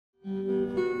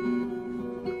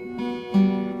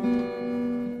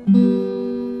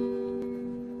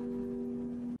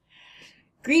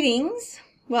Greetings,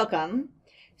 welcome.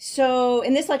 So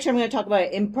in this lecture I'm going to talk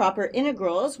about improper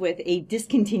integrals with a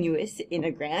discontinuous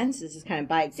integrand. So this is kind of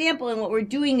by example, and what we're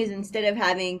doing is instead of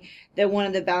having that one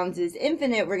of the bounds is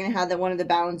infinite, we're going to have that one of the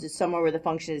bounds is somewhere where the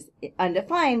function is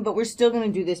undefined, but we're still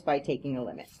going to do this by taking a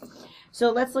limit. So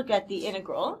let's look at the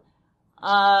integral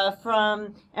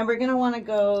and we're going to want to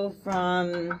go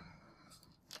from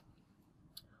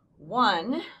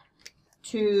 1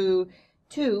 to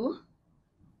 2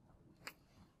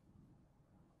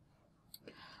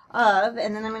 of,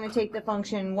 and then I'm going to take the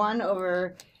function 1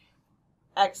 over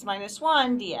x minus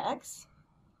 1 dx.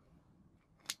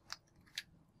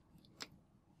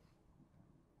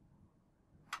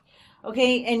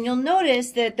 Okay, and you'll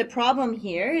notice that the problem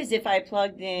here is if I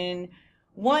plugged in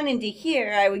 1 into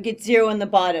here, I would get 0 in the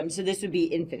bottom, so this would be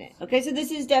infinite. Okay, so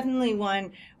this is definitely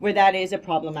one where that is a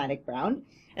problematic bound.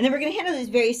 And then we're going to handle this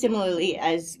very similarly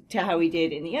as to how we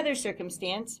did in the other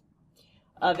circumstance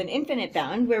of an infinite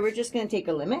bound, where we're just going to take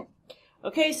a limit.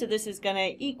 Okay, so this is going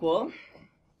to equal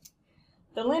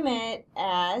the limit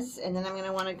as, and then I'm going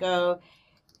to want to go,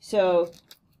 so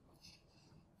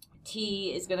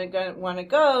t is going to want to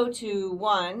go to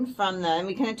 1 from the, and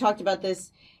we kind of talked about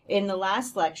this in the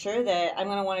last lecture, that I'm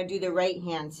going to want to do the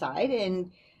right-hand side.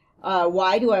 And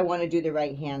why do I want to do the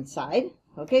right-hand side?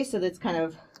 Okay, so let's kind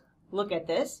of look at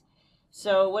this.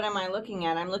 So what am I looking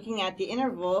at? I'm looking at the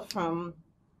interval from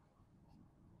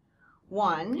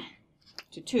 1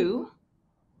 to 2,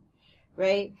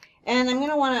 right? And I'm going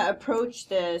to want to approach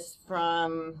this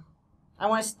from, I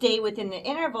want to stay within the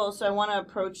interval, so I want to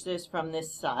approach this from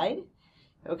this side.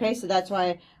 Okay, so that's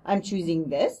why I'm choosing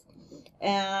this.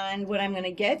 And what I'm going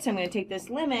to get, so I'm going to take this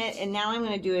limit, and now I'm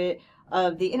going to do it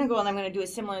of the integral, and I'm going to do a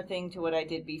similar thing to what I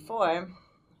did before.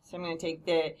 So I'm going to take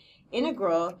the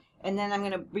integral, and then I'm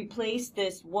going to replace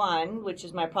this 1, which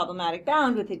is my problematic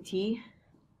bound, with a t.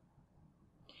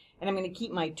 And I'm going to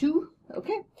keep my 2,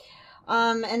 okay?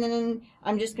 And then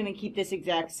I'm just going to keep this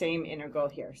exact same integral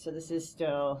here. So this is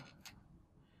still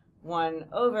 1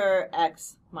 over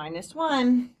x minus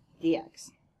 1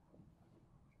 dx.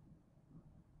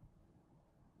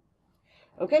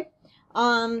 Okay?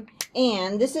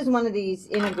 And this is one of these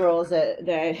integrals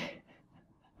that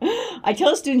I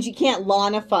tell students you can't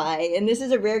lonify, and this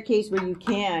is a rare case where you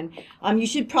can. You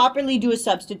should properly do a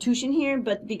substitution here,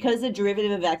 but because the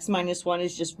derivative of x minus 1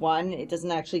 is just 1, it doesn't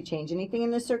actually change anything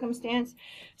in this circumstance.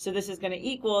 So this is going to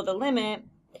equal the limit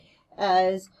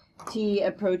as t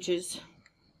approaches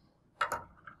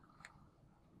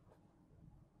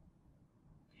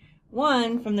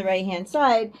 1 from the right-hand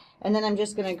side, and then I'm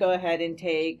just going to go ahead and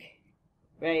take,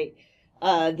 right,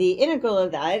 the integral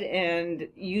of that, and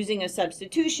using a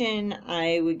substitution,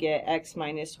 I would get x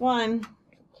minus 1,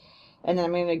 and then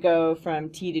I'm going to go from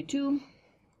t to 2.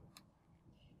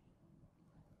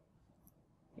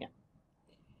 Yeah.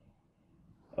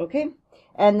 Okay,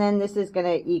 and then this is going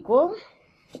to equal,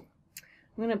 I'm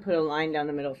going to put a line down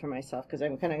the middle for myself because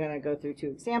I'm kind of going to go through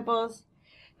 2 examples.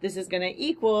 This is going to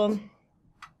equal,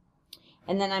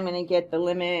 and then I'm going to get the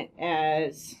limit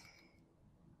as,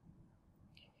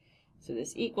 so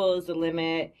this equals the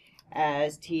limit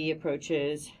as t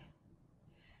approaches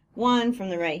 1 from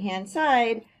the right-hand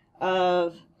side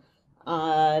of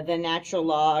the natural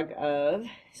log of,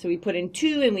 so we put in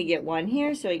 2 and we get 1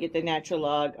 here, so I get the natural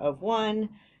log of 1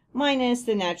 minus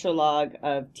the natural log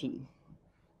of t.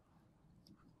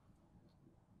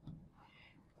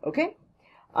 Okay?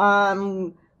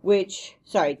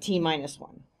 T minus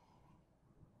 1.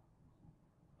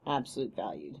 Absolute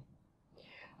valued.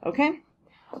 Okay?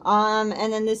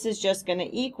 And then this is just going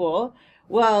to equal,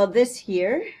 well, this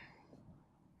here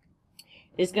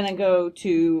is going to go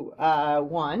to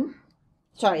 1.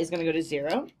 Sorry, it's going to go to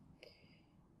 0.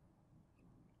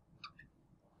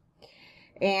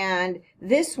 And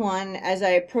this one, as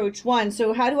I approach 1,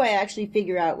 so how do I actually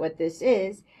figure out what this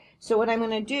is? So what I'm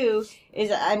going to do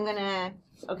is I'm going to,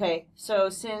 okay, so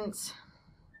since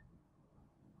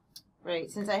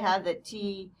I have that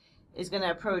t is going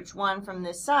to approach 1 from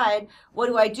this side, what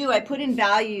do? I put in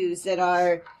values that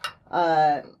are,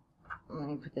 let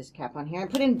me put this cap on here. I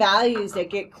put in values that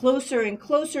get closer and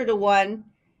closer to 1,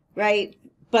 right,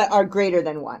 but are greater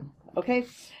than 1, okay?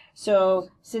 So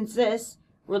since this,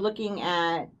 we're looking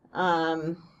at,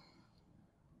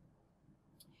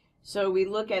 so we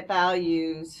look at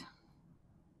values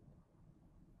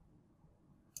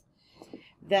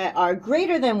that are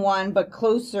greater than 1, but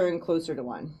closer and closer to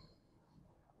 1.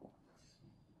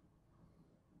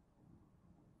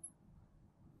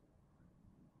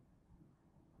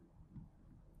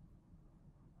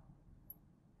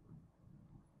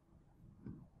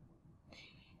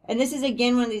 And this is,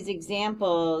 again, one of these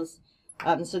examples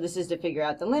So this is to figure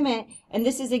out the limit. And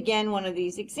this is, again, one of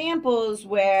these examples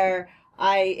where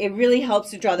it really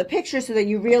helps to draw the picture so that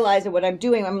you realize that what I'm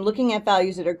doing, I'm looking at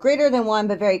values that are greater than 1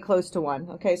 but very close to 1.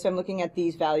 Okay, so I'm looking at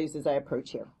these values as I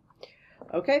approach here.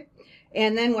 Okay,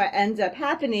 and then what ends up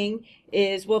happening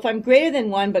is, well, if I'm greater than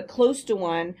 1 but close to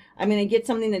 1, I'm going to get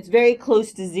something that's very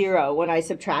close to 0 when I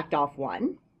subtract off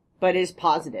 1, but is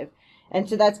positive. And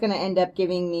so that's going to end up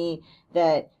giving me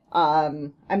that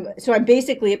I'm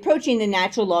basically approaching the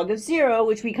natural log of 0,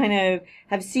 which we kind of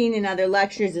have seen in other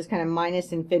lectures as kind of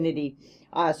minus infinity.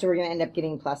 So we're going to end up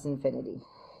getting plus infinity.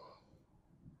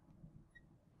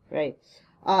 Right.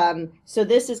 So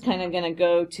this is kind of going to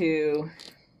go to,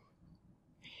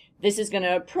 this is going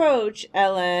to approach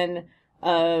ln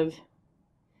of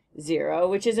 0,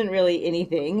 which isn't really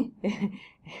anything,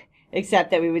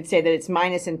 except that we would say that it's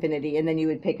minus infinity, and then you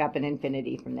would pick up an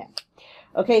infinity from there.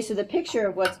 Okay, so the picture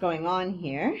of what's going on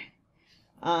here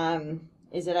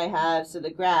is that I have, so the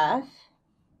graph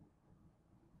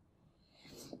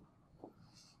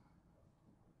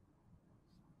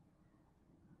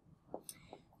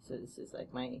so this is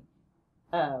like my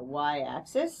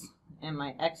y-axis and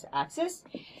my x-axis,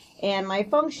 and my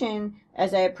function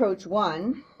as I approach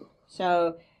 1,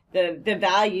 so the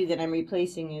value that I'm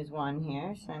replacing is 1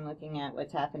 here, so I'm looking at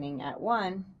what's happening at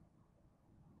 1.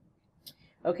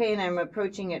 Okay, and I'm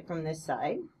approaching it from this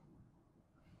side.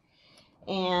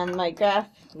 And my graph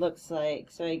looks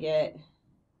like, so I get,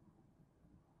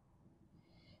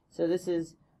 so this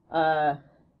is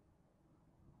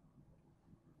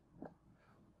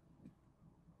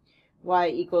y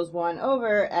equals 1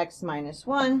 over x minus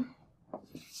 1.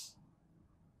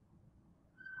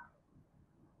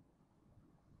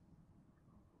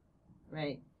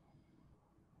 Right.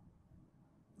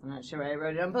 I'm not sure why I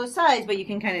wrote it on both sides, but you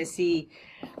can kind of see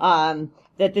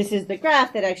that this is the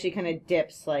graph that actually kind of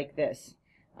dips like this,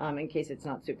 in case it's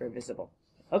not super visible.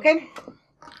 Okay?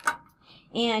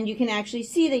 And you can actually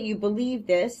see that you believe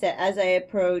this, that as I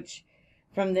approach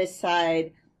from this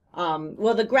side,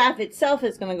 well, the graph itself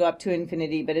is going to go up to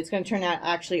infinity, but it's going to turn out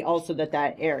actually also that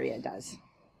that area does.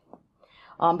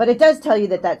 But it does tell you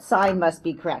that that sign must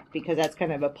be correct, because that's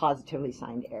kind of a positively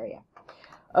signed area.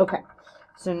 Okay,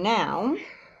 so now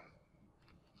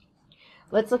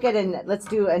let's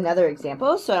do another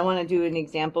example. So I want to do an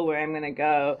example where I'm going to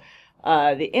go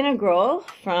the integral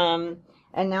from,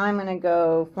 and now I'm going to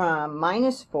go from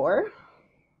minus 4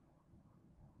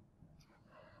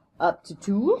 up to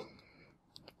 2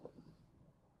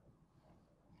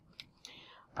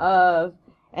 of,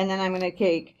 and then I'm going to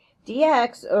take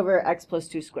dx over x plus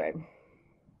 2 squared.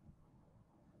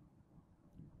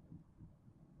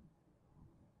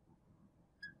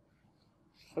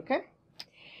 Okay,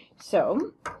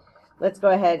 so let's go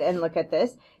ahead and look at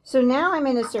this. So now I'm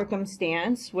in a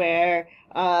circumstance where,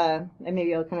 and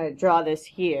maybe I'll kind of draw this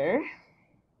here.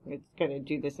 It's going to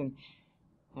do this in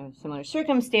a similar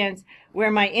circumstance where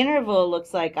my interval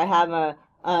looks like I have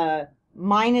a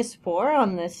minus 4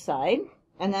 on this side,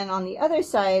 and then on the other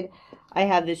side I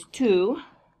have this 2.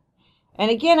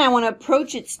 And again, I want to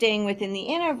approach it staying within the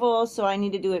interval, so I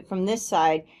need to do it from this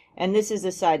side. And this is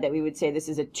the side that we would say this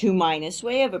is a 2 minus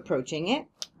way of approaching it.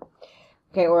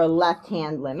 Okay, or a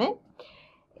left-hand limit.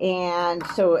 And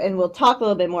so, and we'll talk a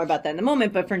little bit more about that in a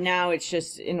moment, but for now it's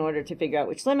just in order to figure out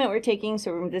which limit we're taking.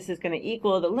 So this is going to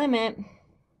equal the limit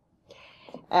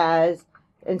as,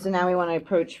 and so now we want to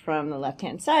approach from the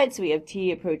left-hand side. So we have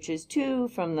t approaches 2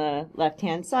 from the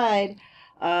left-hand side.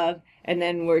 And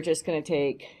then we're just going to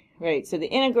take, right, so the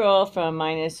integral from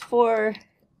minus 4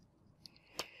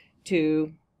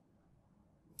 to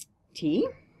t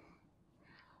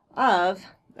of,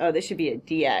 oh, this should be a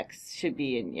dx, should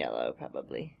be in yellow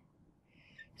probably.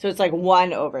 So it's like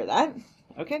 1 over that,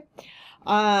 okay?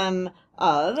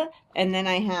 Of, and then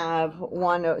I have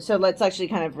 1, so let's actually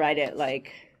kind of write it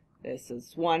like this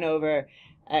is 1 over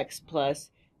x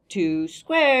plus 2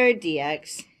 squared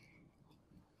dx.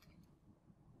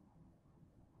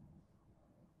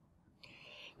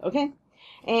 Okay,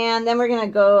 and then we're going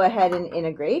to go ahead and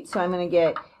integrate. So I'm going to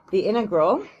get the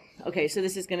integral. Okay, so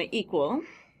this is going to equal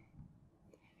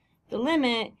the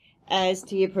limit as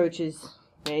t approaches,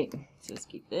 right? So let's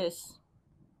keep this.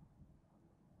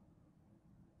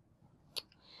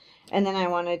 And then I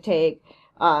want to take,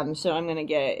 so I'm going to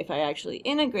get, if I actually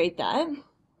integrate that,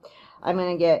 I'm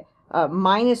going to get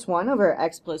minus 1 over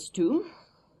x plus 2.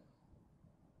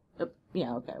 Oh,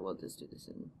 yeah, okay, we'll just do this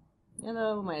in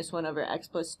yellow, minus 1 over x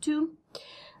plus 2.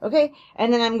 Okay,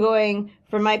 and then I'm going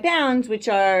for my bounds, which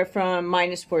are from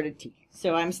minus 4 to t.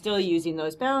 So I'm still using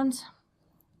those bounds.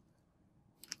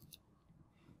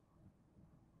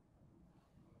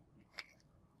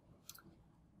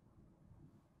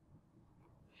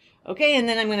 Okay, and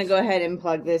then I'm going to go ahead and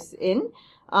plug this in.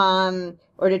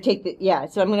 Or to take the, yeah,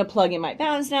 so I'm going to plug in my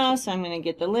bounds now. So I'm going to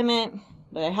get the limit,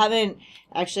 but I haven't,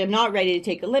 actually I'm not ready to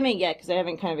take a limit yet because I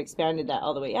haven't kind of expanded that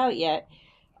all the way out yet.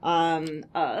 And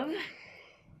I'm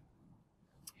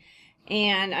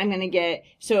going to get,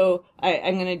 so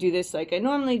I'm going to do this like I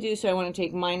normally do. So I want to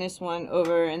take -1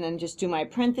 over and then just do my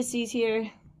parentheses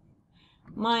here.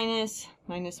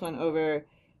 -1 over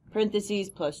parentheses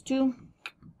plus 2,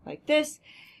 like this.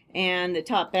 And the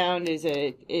top bound is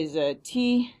a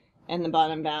t, and the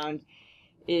bottom bound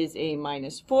is a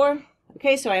 -4.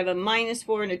 Okay, so I have a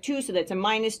 -4 and a 2, so that's a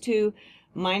 -2,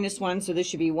 -1, so this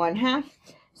should be 1/2.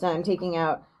 So I'm taking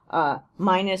out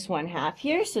 -1/2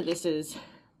 here, so this is,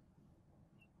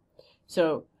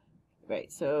 so, right,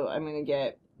 so I'm going to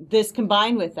get this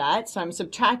combined with that, so I'm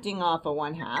subtracting off a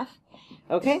 1/2.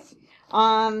 Okay,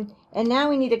 and now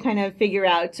we need to kind of figure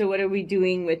out, so what are we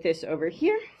doing with this over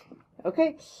here?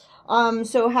 Okay,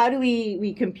 so how do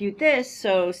we compute this?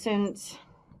 So since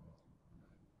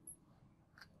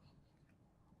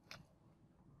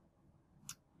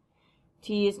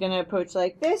t is going to approach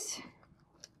like this,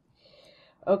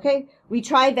 okay, we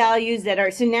try values that are,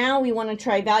 so now we want to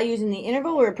try values in the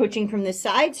interval. We're approaching from this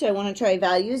side, so I want to try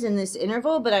values in this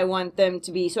interval, but I want them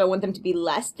to be, so I want them to be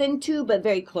less than 2, but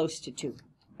very close to 2,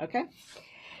 okay?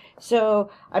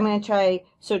 So I'm going to try,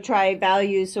 so try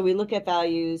values, so we look at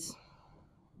values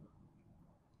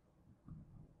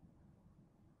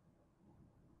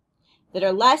that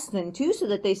are less than 2 so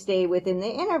that they stay within the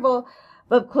interval,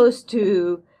 but close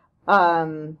to,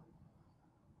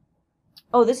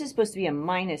 oh, this is supposed to be a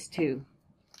 -2.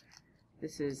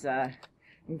 This is, I'm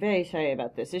very sorry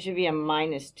about this. This should be a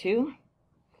 -2.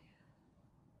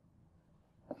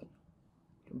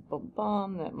 Boom,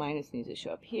 boom. That minus needs to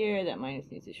show up here. That minus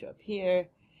needs to show up here.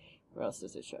 Where else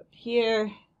does it show up?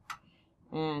 Here.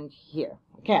 And here.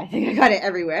 Okay, I think I got it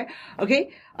everywhere.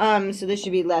 Okay, so this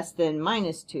should be less than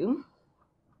 -2.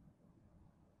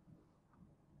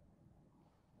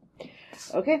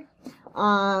 Okay,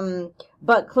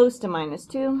 but close to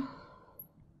 -2.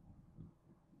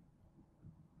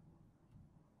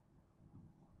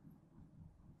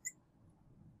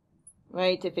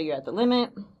 Right, to figure out the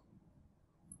limit.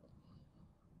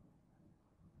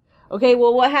 Okay,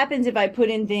 well, what happens if I put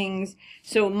in things,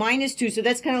 so -2, so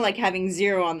that's kind of like having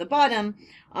 0 on the bottom,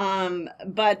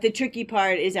 but the tricky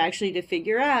part is actually to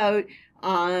figure out,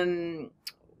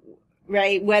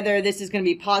 right, whether this is going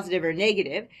to be positive or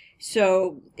negative.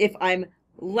 So if I'm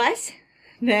less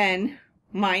than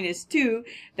 -2,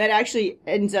 that actually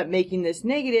ends up making this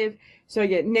negative. So I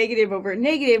get negative over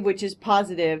negative, which is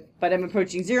positive, but I'm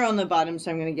approaching 0 on the bottom,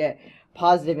 so I'm going to get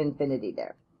positive infinity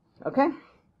there. Okay?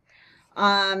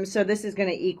 So this is going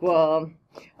to equal,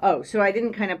 oh, so I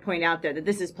didn't kind of point out there that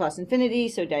this is plus infinity,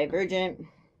 so divergent.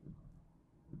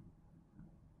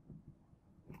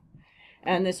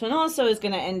 And this one also is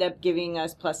going to end up giving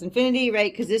us plus infinity,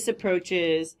 right? Because this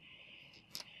approaches,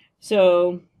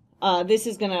 so this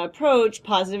is going to approach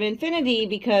positive infinity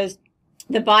because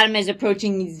the bottom is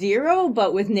approaching 0,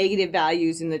 but with negative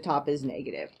values and the top is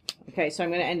negative. Okay, so I'm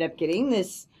going to end up getting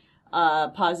this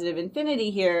positive infinity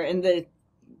here, and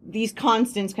these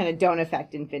constants kind of don't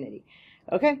affect infinity.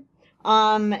 Okay,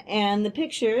 and the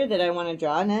picture that I want to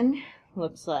draw then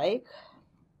looks like,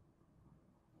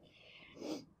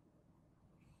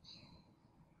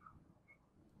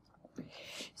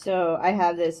 so I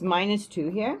have this -2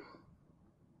 here,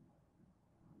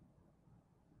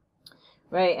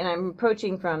 right, and I'm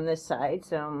approaching from this side,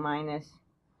 so minus,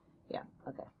 yeah,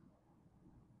 okay.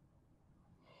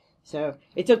 So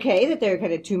it's okay that there are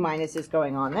kind of 2 minuses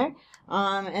going on there.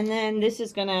 And then this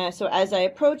is gonna, so as I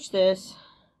approach this,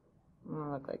 I'm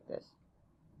gonna look like this.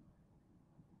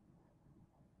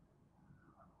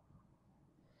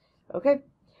 Okay,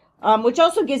 which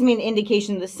also gives me an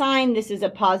indication of the sign. This is a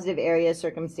positive area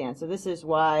circumstance. So this is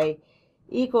y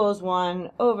equals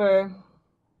 1 over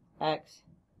x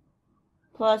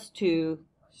plus 2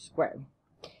 squared.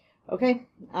 Okay,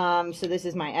 so this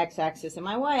is my x-axis and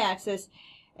my y-axis.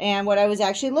 And what I was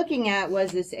actually looking at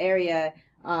was this area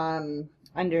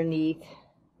underneath,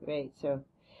 right? So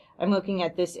I'm looking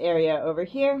at this area over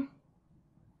here.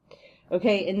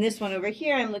 Okay, and this one over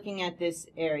here, I'm looking at this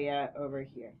area over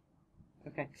here.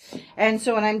 Okay, and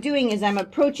so what I'm doing is I'm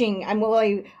approaching,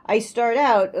 I start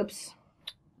out, oops,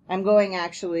 I'm going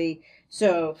actually,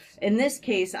 so in this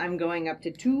case, I'm going up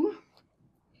to 2.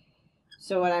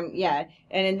 So when I'm, yeah,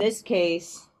 and in this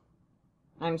case,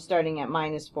 I'm starting at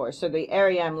 -4. So the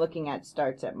area I'm looking at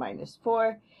starts at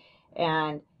 -4.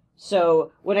 And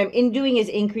so what I'm doing is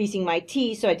increasing my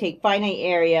t. So I take finite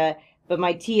area, but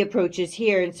my t approaches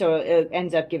here, and so it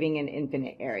ends up giving an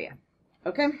infinite area.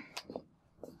 Okay?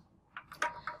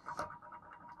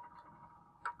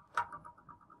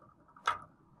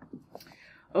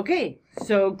 Okay,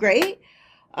 so great.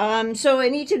 So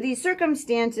in each of these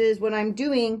circumstances, what I'm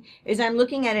doing is I'm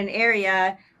looking at an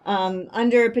area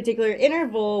under a particular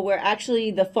interval where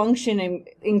actually the function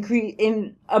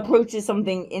approaches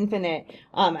something infinite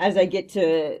as I get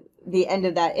to the end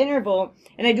of that interval.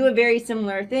 And I do a very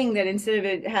similar thing, that instead of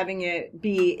it having it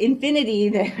be infinity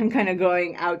that I'm kind of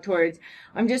going out towards,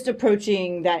 I'm just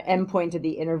approaching that endpoint of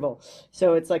the interval.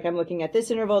 So it's like I'm looking at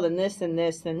this interval, then this, then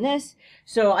this, then this.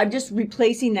 So I'm just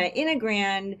replacing that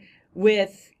integrand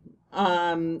with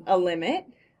a limit.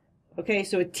 Okay,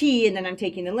 so a t, and then I'm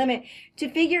taking the limit. To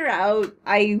figure out,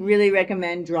 I really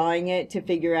recommend drawing it to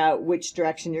figure out which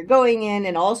direction you're going in,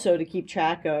 and also to keep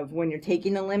track of when you're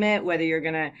taking the limit, whether you're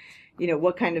going to, you know,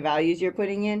 what kind of values you're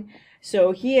putting in.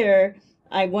 So here,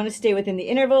 I want to stay within the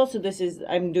interval, so this is,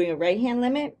 I'm doing a right-hand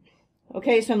limit.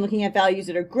 Okay, so I'm looking at values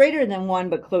that are greater than 1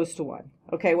 but close to 1.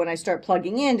 Okay, when I start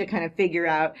plugging in to kind of figure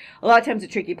out, a lot of times the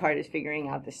tricky part is figuring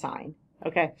out the sign.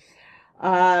 Okay.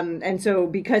 And so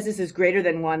because this is greater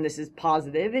than 1, this is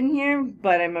positive in here,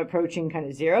 but I'm approaching kind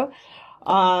of 0.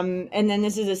 And then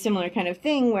this is a similar kind of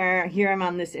thing where here I'm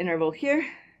on this interval here.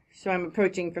 So I'm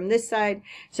approaching from this side.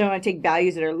 So I'm going to take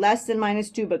values that are less than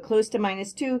 -2 but close to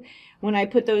 -2. When I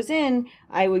put those in,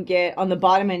 I would get on the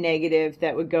bottom a negative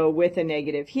that would go with a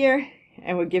negative here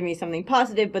and would give me something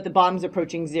positive, but the bottom's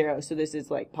approaching 0. So this is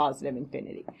like positive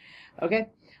infinity. Okay.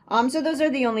 So those are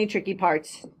the only tricky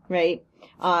parts, right?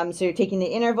 So you're taking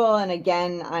the interval, and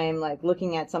again, I'm like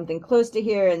looking at something close to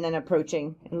here and then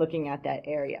approaching and looking at that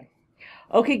area.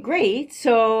 Okay, great.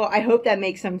 So I hope that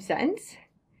makes some sense,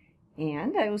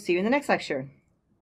 and I will see you in the next lecture.